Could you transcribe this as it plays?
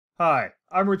Hi,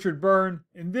 I'm Richard Byrne.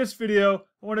 In this video,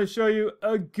 I want to show you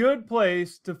a good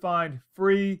place to find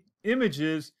free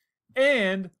images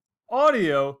and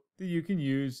audio that you can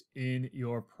use in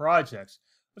your projects.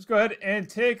 Let's go ahead and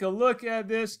take a look at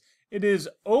this. It is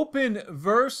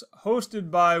Openverse, hosted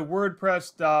by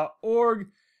WordPress.org,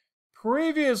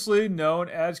 previously known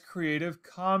as Creative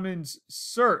Commons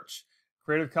Search.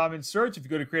 Creative Commons Search, if you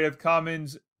go to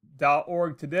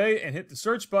creativecommons.org today and hit the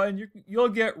search button, you'll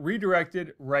get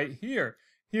redirected right here.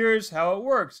 Here's how it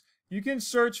works. You can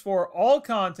search for all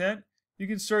content, you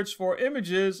can search for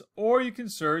images, or you can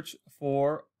search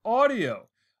for audio.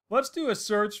 Let's do a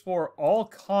search for all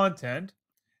content,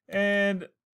 and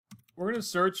we're going to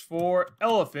search for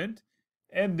elephant,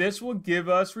 and this will give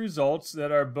us results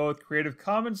that are both Creative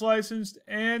Commons licensed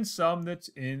and some that's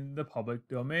in the public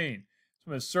domain. So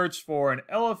I'm going to search for an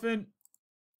elephant,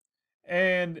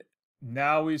 and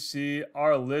now we see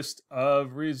our list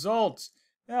of results.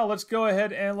 Now let's go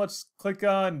ahead and let's click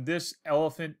on this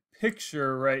elephant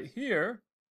picture right here.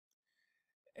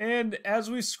 And as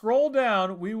we scroll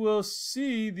down, we will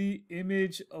see the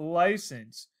image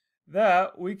license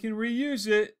that we can reuse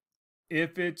it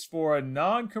if it's for a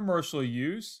non-commercial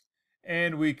use,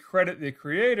 and we credit the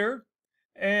creator,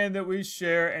 and that we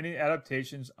share any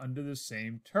adaptations under the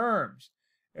same terms.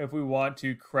 If we want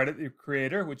to credit the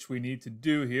creator, which we need to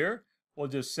do here, we'll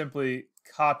just simply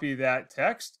copy that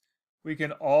text. We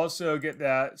can also get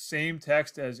that same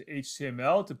text as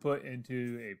HTML to put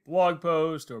into a blog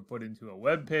post or put into a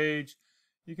web page.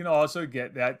 You can also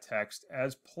get that text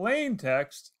as plain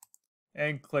text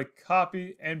and click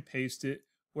copy and paste it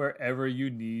wherever you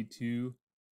need to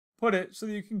put it so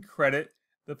that you can credit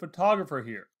the photographer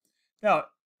here. Now,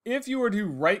 if you were to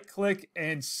right-click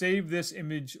and save this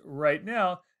image right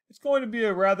now, it's going to be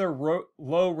a rather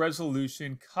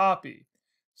low-resolution copy.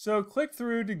 So click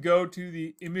through to go to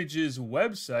the images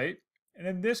website, and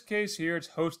in this case here, it's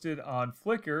hosted on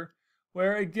Flickr,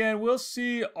 where again, we'll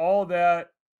see all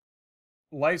that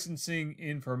licensing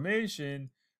information,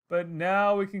 but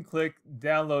now we can click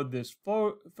download this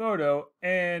photo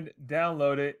and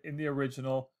download it in the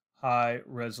original high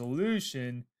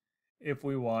resolution if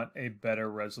we want a better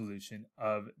resolution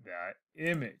of that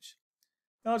image.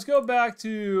 Now let's go back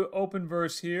to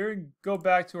Openverse here and go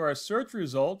back to our search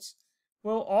results.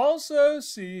 We'll also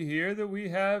see here that we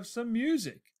have some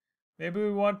music. Maybe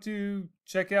we want to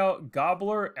check out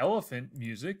Gobbler Elephant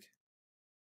music.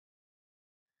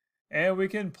 And we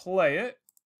can play it.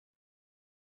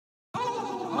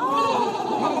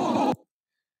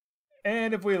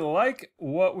 And if we like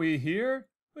what we hear,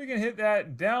 we can hit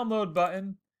that download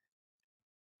button.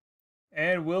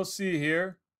 And we'll see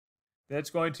here that's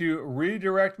going to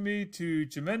redirect me to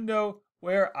Jamendo,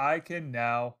 where I can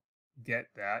now get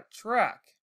that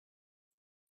track.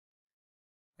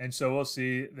 And so we'll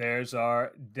see there's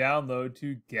our download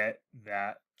to get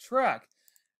that track.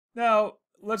 Now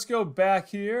let's go back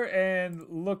here and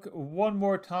look one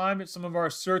more time at some of our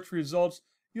search results.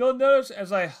 You'll notice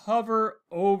as I hover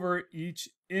over each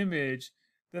image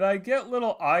that I get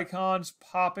little icons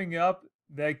popping up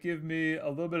that give me a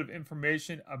little bit of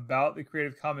information about the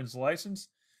Creative Commons license.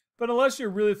 But unless you're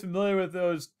really familiar with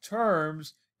those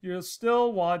terms, you'll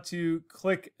still want to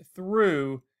click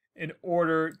through in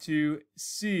order to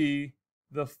see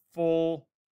the full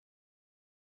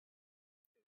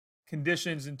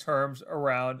conditions and terms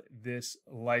around this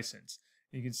license.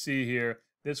 You can see here,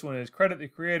 this one is credit the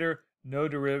creator, no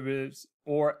derivatives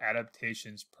or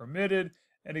adaptations permitted.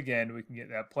 And again, we can get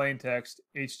that plain text,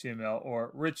 HTML, or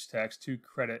rich text to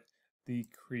credit the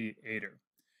creator.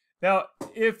 Now,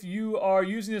 if you are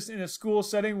using this in a school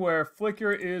setting where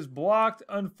Flickr is blocked,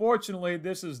 unfortunately,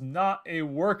 this is not a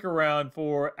workaround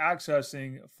for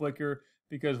accessing Flickr,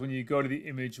 because when you go to the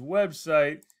image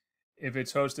website, if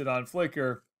it's hosted on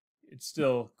Flickr, it's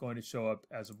still going to show up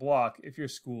as a block if your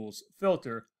school's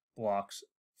filter blocks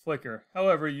Flickr.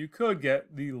 However, you could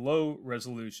get the low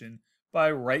resolution by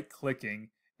right-clicking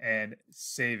and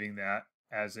saving that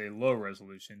as a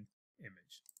low-resolution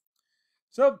image.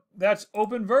 So that's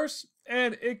Openverse,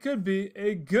 and it could be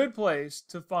a good place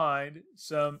to find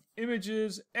some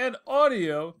images and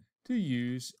audio to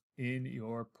use in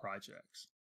your projects.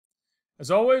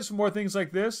 As always, for more things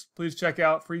like this, please check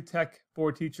out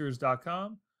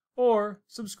freetechforteachers.com or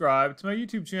subscribe to my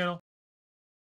YouTube channel.